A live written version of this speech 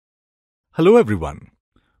Hello everyone.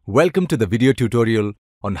 Welcome to the video tutorial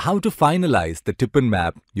on how to finalize the Tippan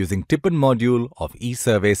map using Tippan module of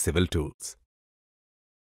ESurvey Civil Tools.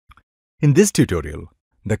 In this tutorial,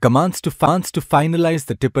 the commands to finalize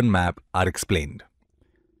the Tippan map are explained.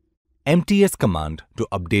 MTS command to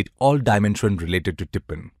update all dimensions related to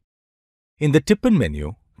Tippan. In the Tippan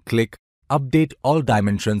menu, click Update all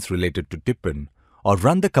dimensions related to Tippan or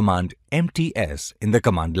run the command MTS in the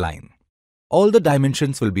command line. All the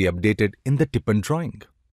dimensions will be updated in the Tippan Drawing.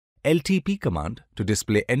 LTP command to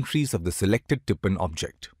display entries of the selected Tippan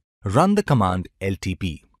object. Run the command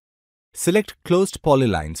LTP. Select closed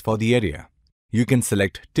polylines for the area. You can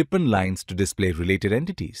select Tippan lines to display related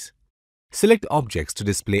entities. Select objects to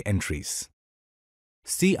display entries.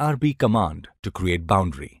 CRB command to create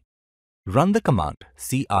boundary. Run the command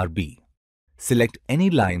CRB. Select any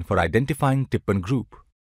line for identifying Tippan group.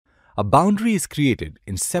 A boundary is created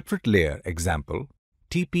in separate layer, example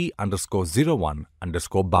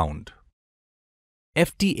TP_01_bound.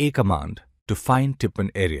 FTA command to find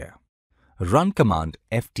Tippan area. Run command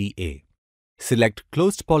FTA. Select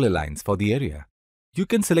closed polylines for the area. You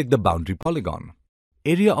can select the boundary polygon.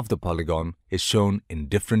 Area of the polygon is shown in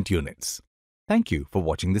different units. Thank you for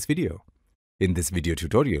watching this video. In this video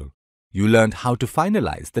tutorial, you learned how to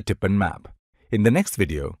finalize the Tippan map. In the next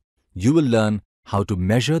video, you will learn how to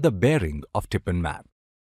measure the bearing of Tippan map.